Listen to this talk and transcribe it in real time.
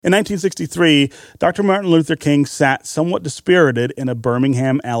In 1963, Dr. Martin Luther King sat somewhat dispirited in a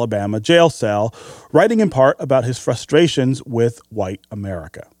Birmingham, Alabama jail cell, writing in part about his frustrations with white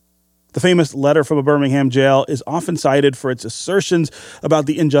America. The famous letter from a Birmingham jail is often cited for its assertions about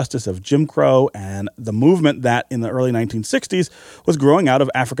the injustice of Jim Crow and the movement that, in the early 1960s, was growing out of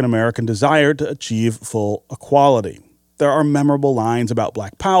African American desire to achieve full equality. There are memorable lines about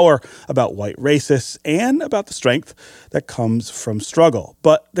Black power, about white racists, and about the strength that comes from struggle.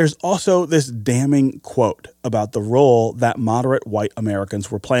 But there's also this damning quote about the role that moderate white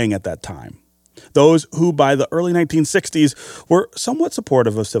Americans were playing at that time. Those who, by the early 1960s, were somewhat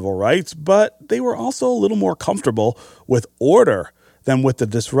supportive of civil rights, but they were also a little more comfortable with order than with the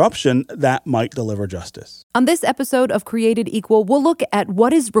disruption that might deliver justice. On this episode of Created Equal, we'll look at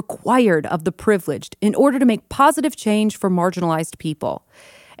what is required of the privileged in order to make positive change for marginalized people.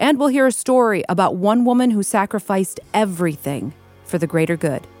 And we'll hear a story about one woman who sacrificed everything for the greater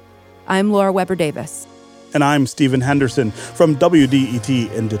good. I'm Laura Weber Davis. And I'm Stephen Henderson from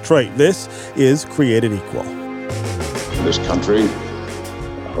WDET in Detroit. This is Created Equal. In this country,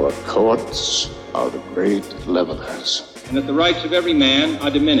 our courts are the great levelers. And that the rights of every man are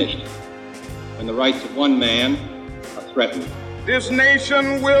diminished, and the rights of one man are threatened. This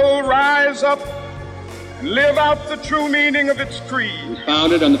nation will rise up and live out the true meaning of its creed. It was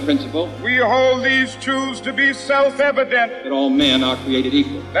founded on the principle We hold these truths to be self-evident. that all men are created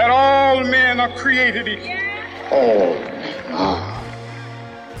equal. That all men are created equal. All men are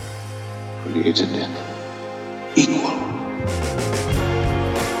created equal.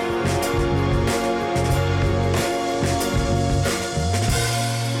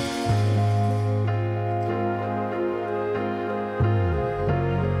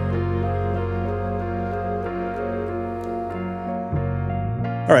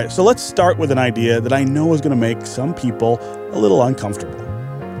 All right, so let's start with an idea that I know is going to make some people a little uncomfortable.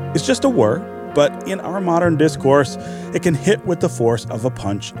 It's just a word, but in our modern discourse, it can hit with the force of a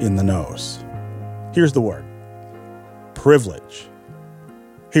punch in the nose. Here's the word: privilege.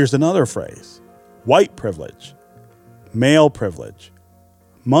 Here's another phrase: white privilege, male privilege,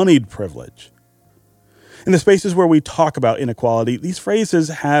 moneyed privilege. In the spaces where we talk about inequality, these phrases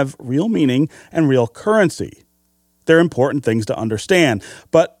have real meaning and real currency. They're important things to understand,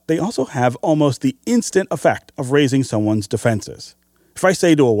 but they also have almost the instant effect of raising someone's defenses. If I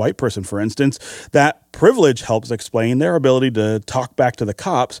say to a white person, for instance, that privilege helps explain their ability to talk back to the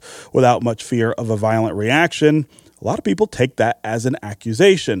cops without much fear of a violent reaction, a lot of people take that as an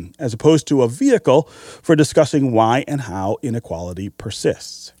accusation, as opposed to a vehicle for discussing why and how inequality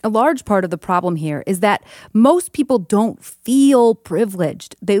persists. A large part of the problem here is that most people don't feel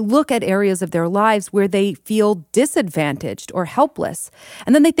privileged. They look at areas of their lives where they feel disadvantaged or helpless,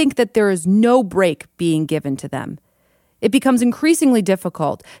 and then they think that there is no break being given to them. It becomes increasingly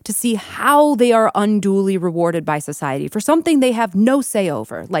difficult to see how they are unduly rewarded by society for something they have no say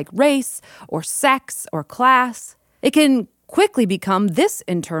over, like race or sex or class. It can quickly become this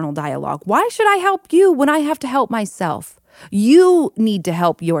internal dialogue. Why should I help you when I have to help myself? You need to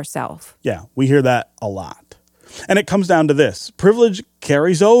help yourself. Yeah, we hear that a lot. And it comes down to this: privilege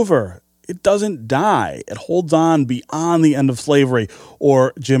carries over. It doesn't die. It holds on beyond the end of slavery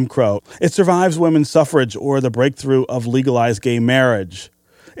or Jim Crow. It survives women's suffrage or the breakthrough of legalized gay marriage.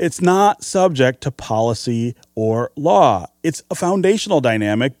 It's not subject to policy or law. It's a foundational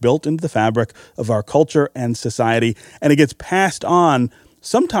dynamic built into the fabric of our culture and society, and it gets passed on,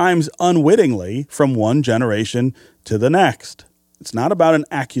 sometimes unwittingly, from one generation to the next. It's not about an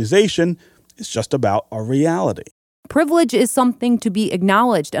accusation. It's just about a reality. Privilege is something to be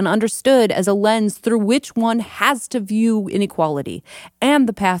acknowledged and understood as a lens through which one has to view inequality and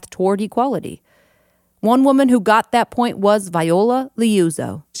the path toward equality. One woman who got that point was Viola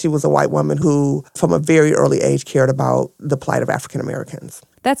Liuzzo. She was a white woman who, from a very early age, cared about the plight of African Americans.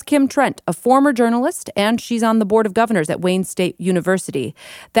 That's Kim Trent, a former journalist, and she's on the board of governors at Wayne State University.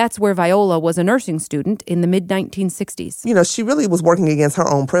 That's where Viola was a nursing student in the mid-1960s. You know, she really was working against her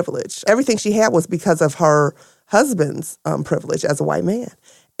own privilege. Everything she had was because of her husband's privilege as a white man.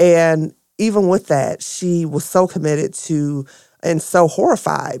 And even with that, she was so committed to and so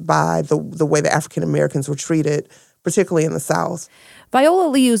horrified by the way that African Americans were treated, particularly in the South.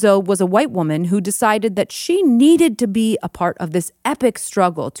 Viola Liuzzo was a white woman who decided that she needed to be a part of this epic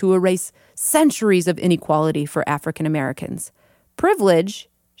struggle to erase centuries of inequality for African Americans. Privilege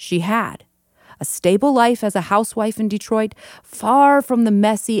she had. A stable life as a housewife in Detroit, far from the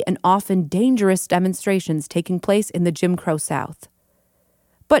messy and often dangerous demonstrations taking place in the Jim Crow South.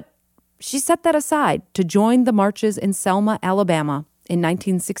 But she set that aside to join the marches in Selma, Alabama in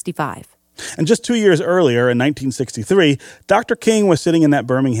 1965. And just 2 years earlier, in 1963, Dr. King was sitting in that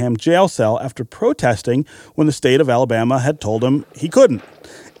Birmingham jail cell after protesting when the state of Alabama had told him he couldn't.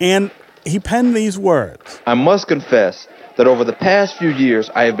 And he penned these words. I must confess that over the past few years,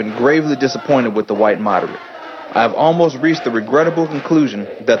 I have been gravely disappointed with the white moderate. I have almost reached the regrettable conclusion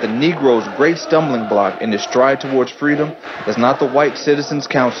that the Negro's great stumbling block in his stride towards freedom is not the white citizen's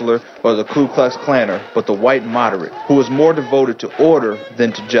counselor or the Ku Klux Klanner, but the white moderate, who is more devoted to order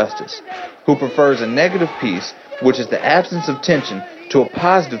than to justice, who prefers a negative peace, which is the absence of tension, to a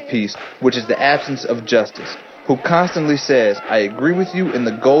positive peace, which is the absence of justice, who constantly says, I agree with you in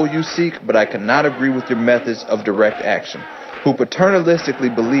the goal you seek, but I cannot agree with your methods of direct action, who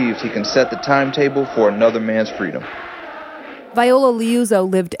paternalistically believes he can set the timetable for another man's freedom. Viola Liuzzo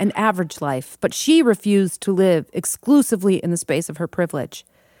lived an average life, but she refused to live exclusively in the space of her privilege.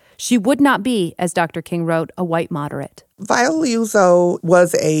 She would not be, as Dr. King wrote, a white moderate. Viola Liuzzo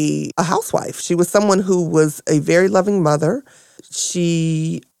was a housewife. She was someone who was a very loving mother.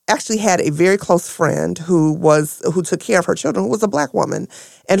 She actually had a very close friend who took care of her children, who was a black woman.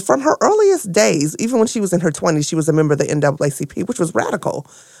 And from her earliest days, even when she was in her 20s, she was a member of the NAACP, which was radical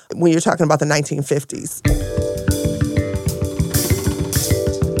when you're talking about the 1950s.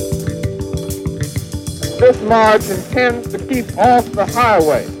 This march intends to keep off the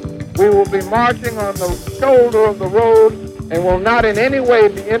highway. We will be marching on the shoulder of the road and will not in any way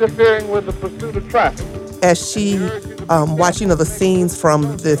be interfering with the pursuit of traffic. As she watched, the scenes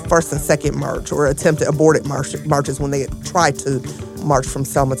from the first and second march, or attempted aborted marches when they tried to march from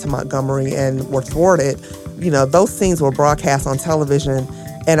Selma to Montgomery and were thwarted, those scenes were broadcast on television.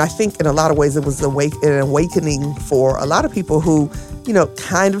 And I think in a lot of ways it was an awakening for a lot of people who,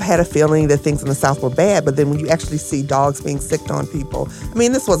 kind of had a feeling that things in the South were bad. But then when you actually see dogs being sicked on people,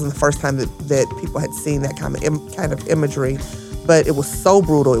 this wasn't the first time that people had seen that kind of imagery. But it was so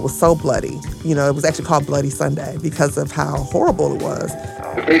brutal. It was so bloody. It was actually called Bloody Sunday because of how horrible it was.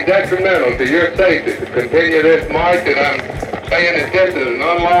 To be detrimental to your safety to continue this march, and I'm saying that this is an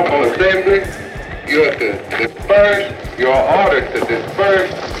unlawful assembly. You have to disperse. Your order to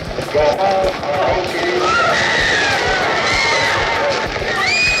disperse. Go home to you.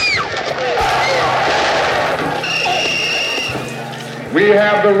 We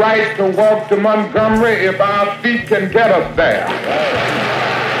have the right to walk to Montgomery if our feet can get us there.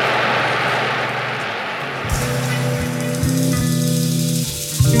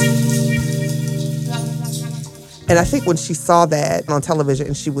 And I think when she saw that on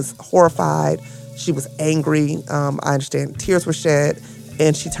television, she was horrified. She was angry. I understand tears were shed.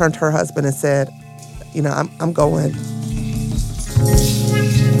 And she turned to her husband and said, I'm going.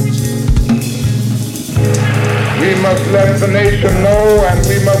 We must let the nation know, and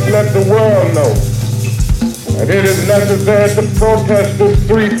we must let the world know that it is necessary to protest this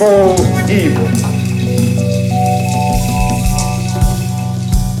threefold evil.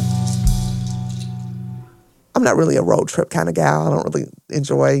 I'm not really a road trip kind of gal. I don't really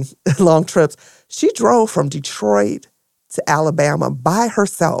enjoy long trips. She drove from Detroit to Alabama by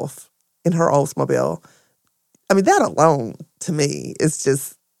herself in her Oldsmobile. That alone, to me, is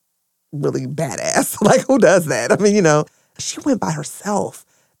just really badass. Like, who does that? She went by herself.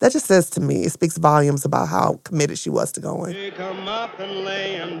 That just says to me, it speaks volumes about how committed she was to going. Pick 'em up and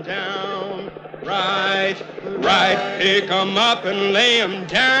lay 'em down. Right. Pick 'em up and lay 'em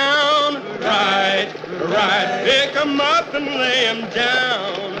down. Right. Pick 'em up and lay 'em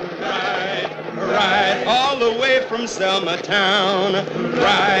down. Right. All the way from Selma town.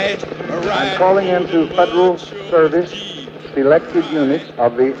 Right. I'm calling into federal service selected units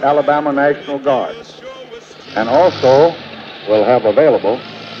of the Alabama National Guard, and also will have available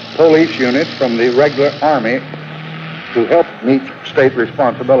police units from the regular Army to help meet state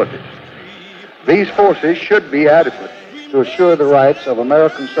responsibilities. These forces should be adequate to assure the rights of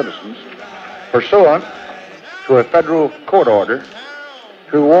American citizens pursuant to a federal court order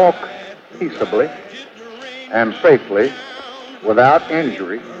to walk peaceably and safely without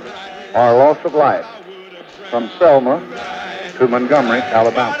injury or loss of life from Selma to Montgomery,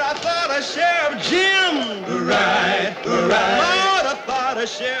 Alabama. I thought of Sheriff Jim. Right. I thought of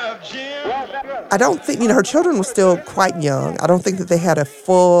Sheriff Jim. I don't think, her children were still quite young. I don't think that they had a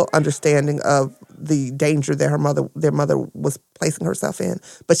full understanding of the danger that their mother was placing herself in,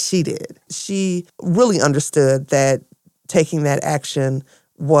 but she did. She really understood that taking that action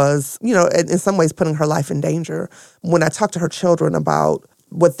was, in some ways putting her life in danger. When I talked to her children about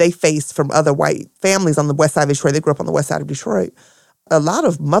what they faced from other white families on the west side of Detroit, they grew up on the west side of Detroit, a lot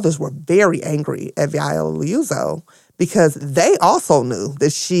of mothers were very angry at Viola Liuzzo because they also knew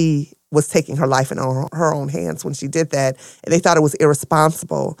that she was taking her life in her own hands when she did that, and they thought it was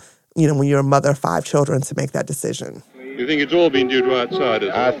irresponsible when you're a mother of 5 children, to make that decision. You think it's all been due to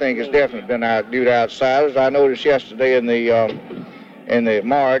outsiders? I think it's definitely been due to outsiders. I noticed yesterday in the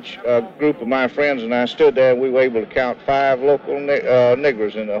march, a group of my friends and I stood there, and we were able to count 5 local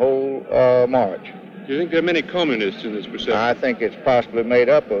Negroes in the whole march. Do you think there are many communists in this procession? I think it's possibly made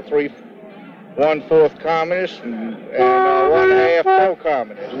up of 1/4 communists and 1/2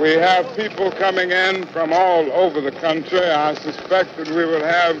 pro-communists. We have people coming in from all over the country. I suspect that we will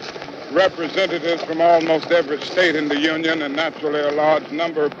have representatives from almost every state in the Union, and naturally a large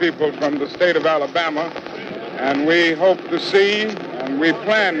number of people from the state of Alabama. And we hope to see, and we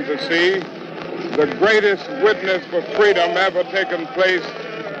plan to see, the greatest witness for freedom that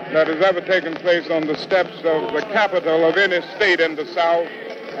has ever taken place on the steps of the capital of any state in the South.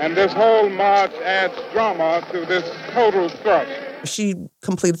 And this whole march adds drama to this total thrust. She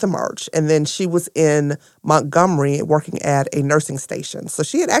completed the march, and then she was in Montgomery working at a nursing station. So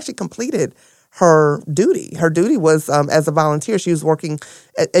she had actually completed her duty. Her duty was as a volunteer. She was working,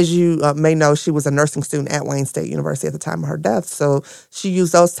 as you may know, she was a nursing student at Wayne State University at the time of her death. So she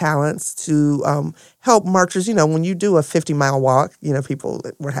used those talents to help marchers. When you do a 50-mile walk, people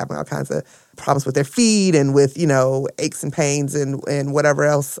were having all kinds of problems with their feet and with, aches and pains and whatever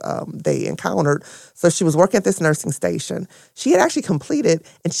else they encountered. So she was working at this nursing station. She had actually completed,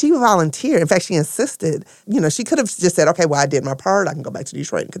 and she volunteered. In fact, she insisted, she could have just said, okay, well, I did my part. I can go back to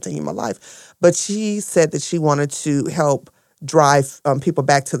Detroit and continue my life. But she said that she wanted to help drive people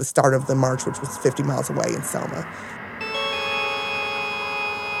back to the start of the march, which was 50 miles away in Selma.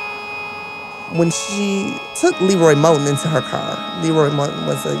 When she took Leroy Moton into her car, Leroy Moton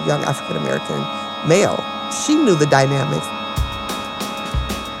was a young African-American male. She knew the dynamics.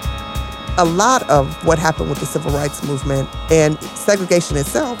 A lot of what happened with the civil rights movement and segregation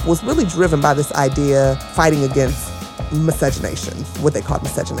itself was really driven by this idea fighting against miscegenation, what they called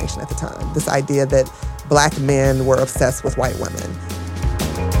miscegenation at the time. This idea that Black men were obsessed with white women.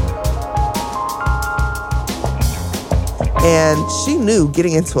 And she knew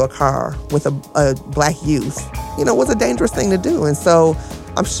getting into a car with a Black youth, was a dangerous thing to do. And so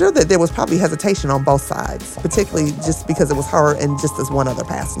I'm sure that there was probably hesitation on both sides, particularly just because it was her and just this one other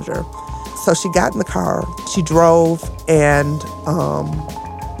passenger. So she got in the car, she drove, and,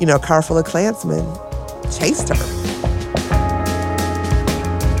 a car full of Klansmen chased her.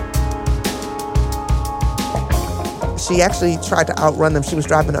 She actually tried to outrun them. She was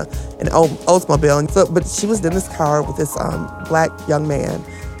driving an Oldsmobile, but she was in this car with this Black young man,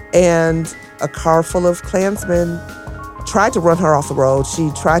 and a car full of Klansmen tried to run her off the road.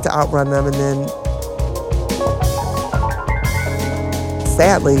 She tried to outrun them, and then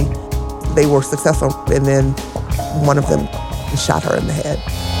sadly, they were successful, and then one of them shot her in the head.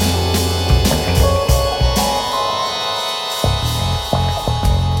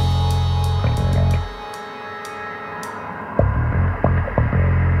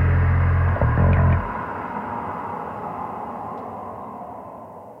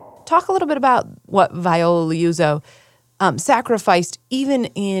 Talk a little bit about what Viola Liuzzo sacrificed even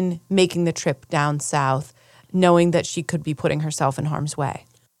in making the trip down south, knowing that she could be putting herself in harm's way.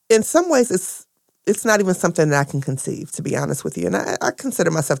 In some ways, it's not even something that I can conceive, to be honest with you. And I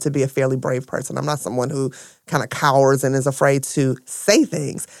consider myself to be a fairly brave person. I'm not someone who kind of cowers and is afraid to say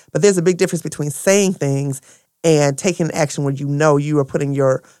things. But there's a big difference between saying things and taking action when you are putting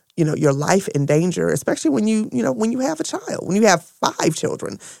your life in danger, especially when you have a child, when you have 5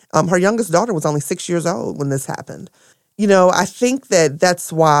 children. Her youngest daughter was only 6 years old when this happened. I think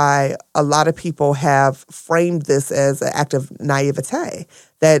that's why a lot of people have framed this as an act of naivete,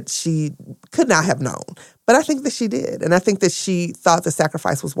 that she could not have known. But I think that she did. And I think that she thought the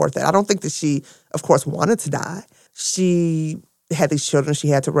sacrifice was worth it. I don't think that she, of course, wanted to die. She had these children she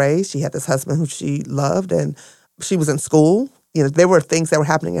had to raise. She had this husband who she loved, and she was in school. There were things that were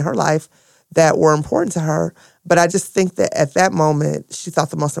happening in her life that were important to her. But I just think that at that moment, she thought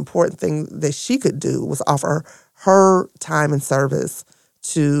the most important thing that she could do was offer her time and service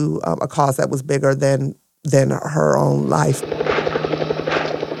to a cause that was bigger than her own life.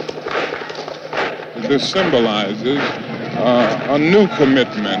 This symbolizes a new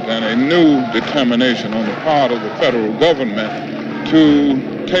commitment and a new determination on the part of the federal government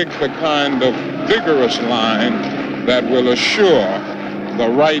to take the kind of vigorous line that will assure the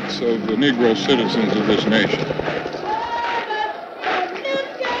rights of the Negro citizens of this nation.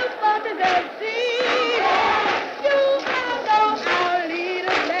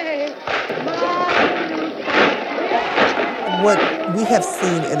 What we have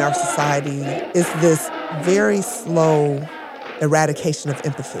seen in our society is this very slow eradication of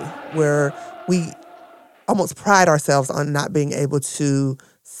empathy, where we almost pride ourselves on not being able to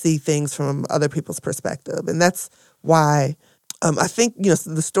see things from other people's perspective. And that's why I think,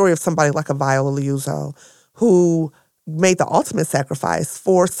 the story of somebody like a Viola Liuzzo, who made the ultimate sacrifice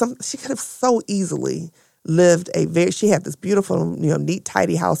she could have so easily lived she had this beautiful, neat,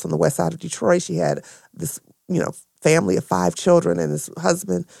 tidy house on the west side of Detroit. She had this, family of 5 children and this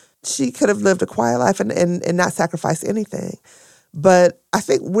husband. She could have lived a quiet life and not sacrificed anything. But I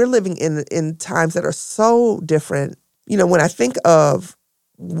think we're living in times that are so different. When I think of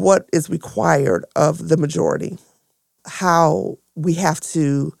what is required of the majority, how we have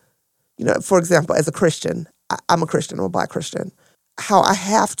to, for example, as a Christian, I'm a Christian, I'm a Black Christian, how I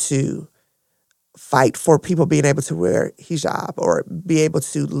have to fight for people being able to wear hijab or be able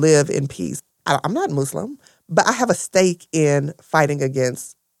to live in peace. I'm not Muslim, but I have a stake in fighting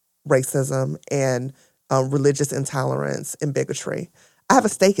against racism and religious intolerance and bigotry. I have a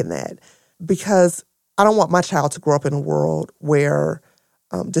stake in that because I don't want my child to grow up in a world where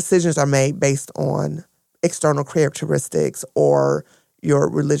decisions are made based on external characteristics or your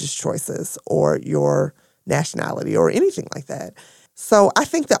religious choices or your nationality or anything like that. So I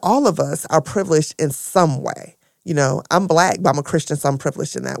think that all of us are privileged in some way. I'm Black, but I'm a Christian, so I'm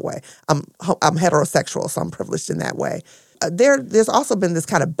privileged in that way. I'm heterosexual, so I'm privileged in that way. There's also been this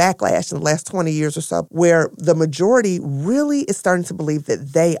kind of backlash in the last 20 years or so where the majority really is starting to believe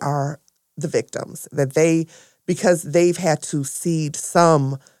that they are the victims, because they've had to cede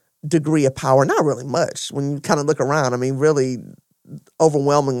some degree of power, not really much. When you kind of look around, really,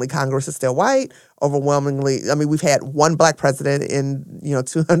 overwhelmingly, Congress is still white. Overwhelmingly, we've had one Black president in,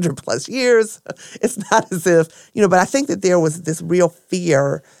 200 plus years. It's not as if, but I think that there was this real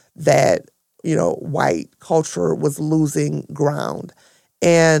fear that, white culture was losing ground.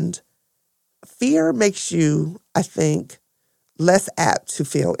 And fear makes you, I think, less apt to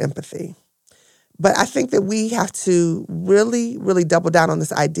feel empathy. But I think that we have to really, really double down on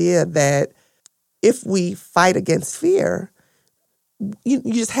this idea that if we fight against fear, you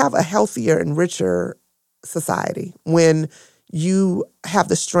just have a healthier and richer society when you have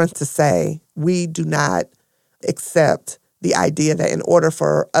the strength to say, we do not accept the idea that in order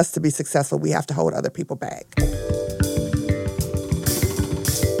for us to be successful, we have to hold other people back.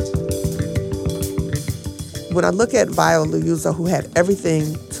 When I look at Viola Liuzzo, who had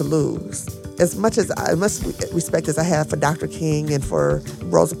everything to lose, as much respect as I have for Dr. King and for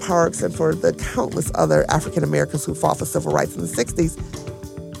Rosa Parks and for the countless other African Americans who fought for civil rights in the 60s,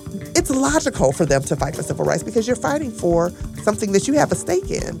 it's logical for them to fight for civil rights because you're fighting for something that you have a stake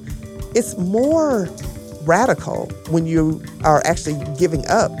in. It's more radical when you are actually giving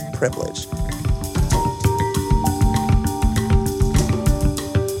up privilege.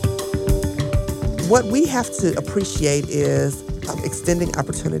 What we have to appreciate is extending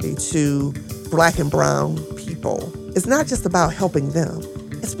opportunity to Black and brown people. It's not just about helping them.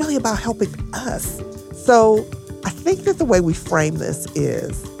 It's really about helping us. So I think that the way we frame this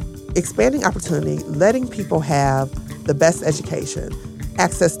is expanding opportunity, letting people have the best education,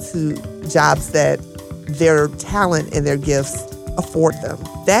 access to jobs that their talent and their gifts afford them.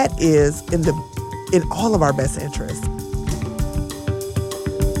 That is in all of our best interests.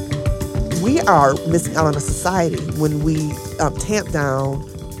 We are missing out on a society when we tamp down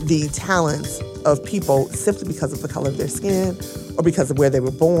the talents of people simply because of the color of their skin or because of where they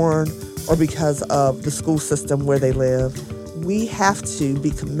were born or because of the school system where they live. We have to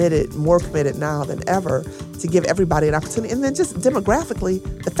be more committed now than ever to give everybody an opportunity. And then just demographically,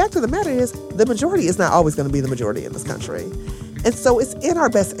 the fact of the matter is the majority is not always going to be the majority in this country. And so it's in our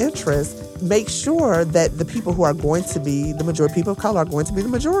best interest, make sure that the people who are going to be the majority, people of color are going to be the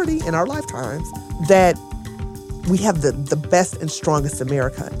majority in our lifetimes, that we have the best and strongest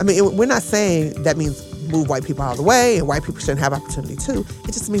America. We're not saying that means move white people out of the way and white people shouldn't have opportunity too.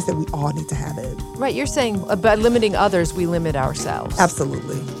 It just means that we all need to have it. Right, you're saying by limiting others, we limit ourselves.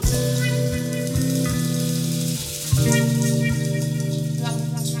 Absolutely.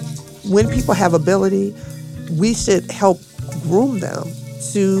 When people have ability, we should help groom them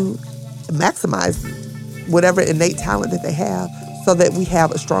to maximize whatever innate talent that they have so that we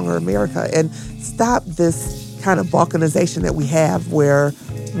have a stronger America and stop this kind of balkanization that we have where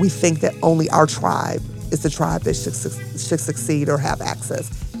we think that only our tribe is the tribe that should succeed or have access.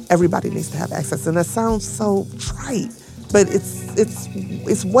 Everybody needs to have access. And that sounds so trite, but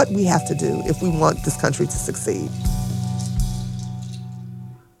it's what we have to do if we want this country to succeed.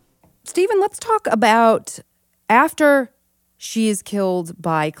 Stephen, let's talk about after she is killed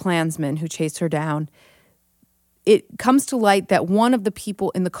by Klansmen who chased her down. It comes to light that one of the people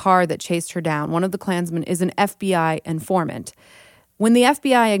in the car that chased her down, one of the Klansmen, is an FBI informant. When the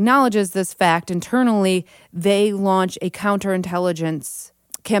FBI acknowledges this fact internally, they launch a counterintelligence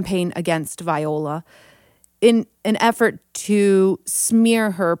campaign against Viola in an effort to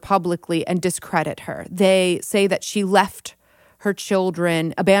smear her publicly and discredit her. They say that she left her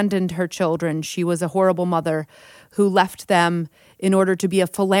children, abandoned her children. She was a horrible mother who left them in order to be a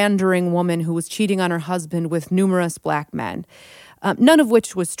philandering woman who was cheating on her husband with numerous black men, none of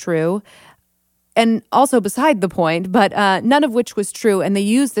which was true. And also beside the point, but none of which was true. And they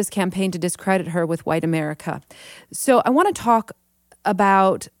used this campaign to discredit her with white America. So I want to talk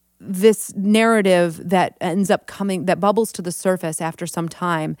about this narrative that ends up coming, that bubbles to the surface after some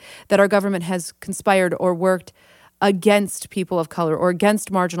time, that our government has conspired or worked against people of color or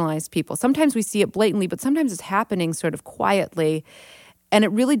against marginalized people. Sometimes we see it blatantly, but sometimes it's happening sort of quietly. And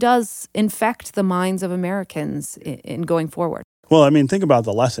it really does infect the minds of Americans in going forward. Well, I mean, think about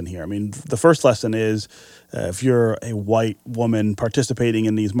the lesson here. I mean, the first lesson is if you're a white woman participating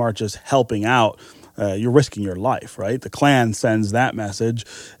in these marches, helping out, you're risking your life, right? The Klan sends that message,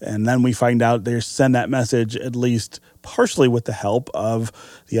 and then we find out they send that message at least partially with the help of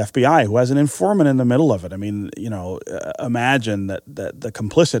the FBI, who has an informant in the middle of it. I mean, imagine that the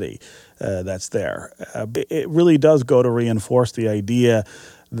complicity that's there. It really does go to reinforce the idea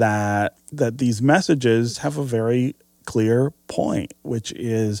that these messages have a very clear point, which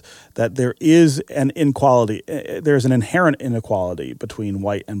is that there is an inequality. There's an inherent inequality between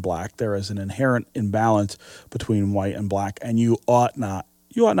white and black. There is an inherent imbalance between white and black, and you ought not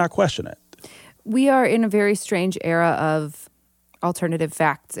question it. We are in a very strange era of alternative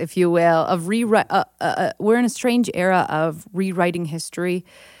facts, if you will, of we're in a strange era of rewriting history.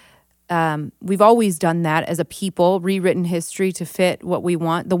 We've always done that as a people, rewritten history to fit what we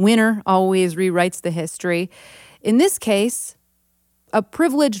want. The winner always rewrites the history. In this case, a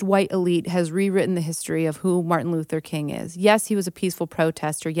privileged white elite has rewritten the history of who Martin Luther King is. Yes, he was a peaceful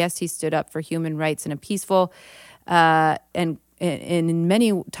protester. Yes, he stood up for human rights in a peaceful and in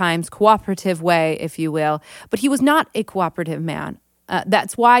many times cooperative way, if you will. But he was not a cooperative man.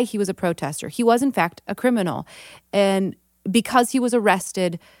 That's why he was a protester. He was, in fact, a criminal. And because he was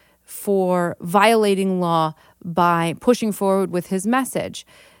arrested for violating law by pushing forward with his message.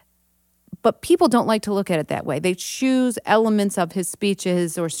 But people don't like to look at it that way. They choose elements of his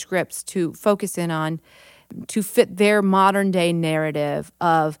speeches or scripts to focus in on to fit their modern day narrative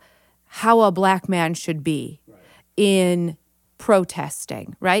of how a black man should be in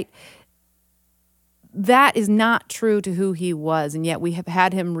protesting, right? That is not true to who he was, and yet we have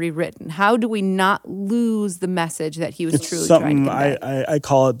had him rewritten. How do we not lose the message that he was truly trying to convey? I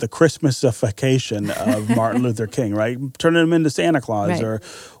call it the Christmasification of Martin Luther King, right? Turning him into Santa Claus, right,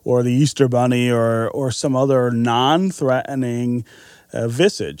 or the Easter Bunny or some other non-threatening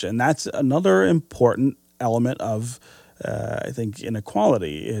visage. And that's another important element of, I think,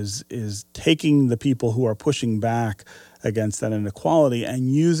 inequality is taking the people who are pushing back against that inequality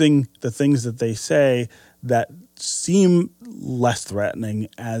and using the things that they say that seem less threatening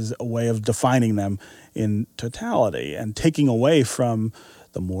as a way of defining them in totality and taking away from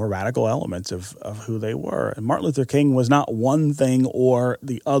the more radical elements of who they were. And Martin Luther King was not one thing or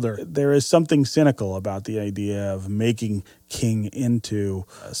the other. There is something cynical about the idea of making King into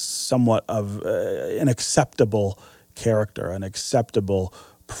somewhat of an acceptable character, an acceptable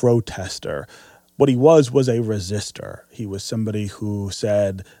protester. What he was a resistor. He was somebody who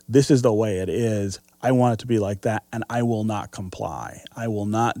said, this is the way it is. I want it to be like that, and I will not comply. I will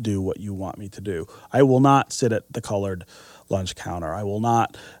not do what you want me to do. I will not sit at the colored lunch counter. I will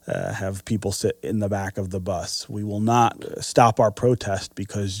not have people sit in the back of the bus. We will not stop our protest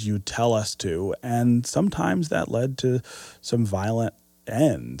because you tell us to. And sometimes that led to some violent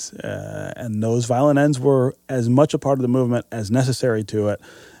ends. And those violent ends were as much a part of the movement as necessary to it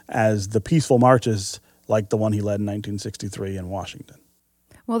as the peaceful marches like the one he led in 1963 in Washington.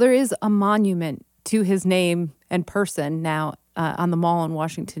 Well, there is a monument to his name and person now on the Mall in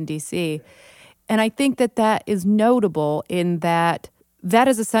Washington, D.C., and I think that is notable in that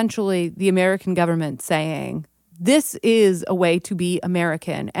is essentially the American government saying, this is a way to be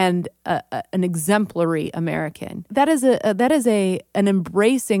American and an exemplary American. That is an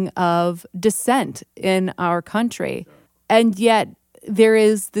embracing of dissent in our country, and yet there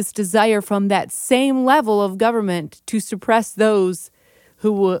is this desire from that same level of government to suppress those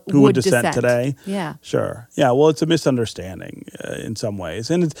who would dissent today. Yeah. Sure. Yeah, well, it's a misunderstanding in some ways.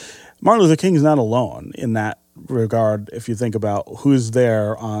 And Martin Luther King is not alone in that regard if you think about who's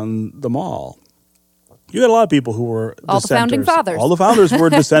there on the Mall. You had a lot of people who were all dissenters. The founding fathers. All the founders were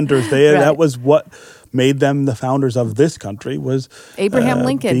dissenters. Right. That was what made them the founders of this country was Abraham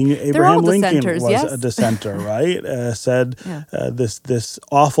Lincoln. They're all Lincoln dissenters, was yes? a dissenter, right? Said this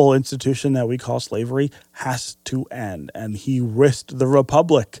awful institution that we call slavery has to end, and he risked the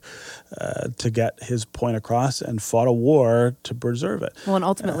republic to get his point across and fought a war to preserve it. Well, and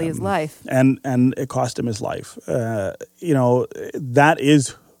ultimately his life. And it cost him his life. That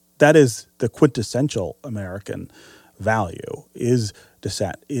is the quintessential American value, is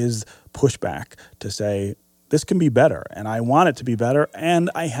dissent, is pushback, to say this can be better, and I want it to be better,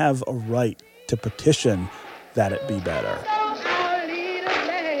 and I have a right to petition that it be better.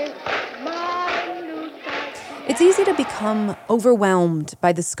 It's easy to become overwhelmed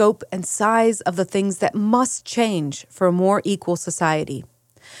by the scope and size of the things that must change for a more equal society.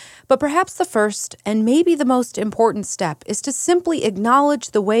 But perhaps the first and maybe the most important step is to simply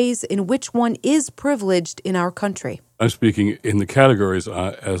acknowledge the ways in which one is privileged in our country. I'm speaking in the categories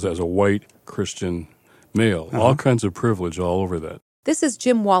as a white Christian male. All kinds of privilege all over that. This is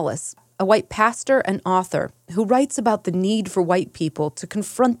Jim Wallis, a white pastor and author who writes about the need for white people to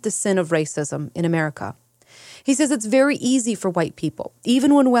confront the sin of racism in America. He says it's very easy for white people,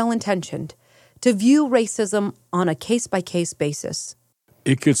 even when well-intentioned, to view racism on a case-by-case basis.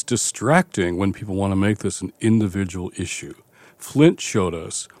 It gets distracting when people want to make this an individual issue. Flint showed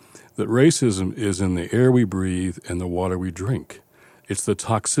us that racism is in the air we breathe and the water we drink. It's the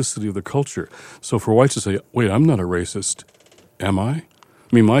toxicity of the culture. So for whites to say, wait, I'm not a racist, am I? I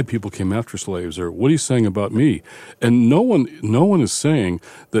mean, my people came after slaves, or what are you saying about me? And no one is saying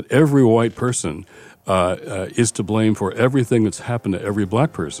that every white person is to blame for everything that's happened to every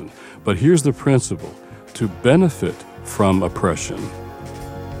black person. But here's the principle. To benefit from oppression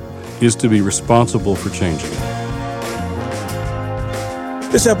is to be responsible for changing it.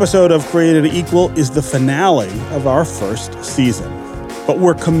 This episode of Created Equal is the finale of our first season. But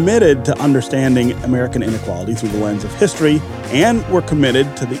we're committed to understanding American inequality through the lens of history, and we're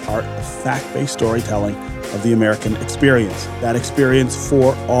committed to the art of fact-based storytelling of the American experience, that experience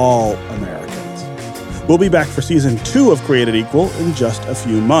for all Americans. We'll be back for Season 2 of Created Equal in just a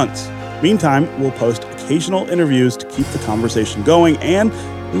few months. Meantime, we'll post occasional interviews to keep the conversation going, and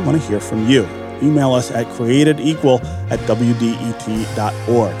we want to hear from you. Email us at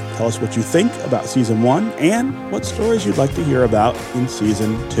createdequal@wdet.org. Tell us what you think about Season 1 and what stories you'd like to hear about in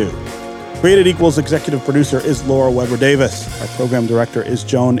Season 2. Created Equal's executive producer is Laura Weber Davis. Our program director is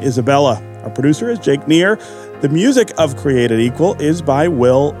Joan Isabella. Our producer is Jake Neer. The music of Created Equal is by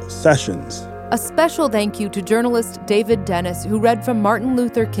Will Sessions. A special thank you to journalist David Dennis, who read from Martin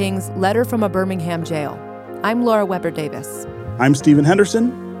Luther King's Letter from a Birmingham Jail. I'm Laura Weber Davis. I'm Stephen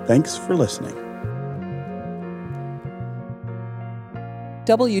Henderson. Thanks for listening.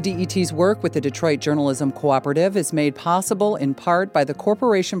 WDET's work with the Detroit Journalism Cooperative is made possible in part by the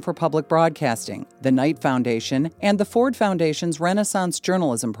Corporation for Public Broadcasting, the Knight Foundation, and the Ford Foundation's Renaissance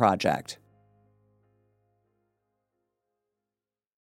Journalism Project.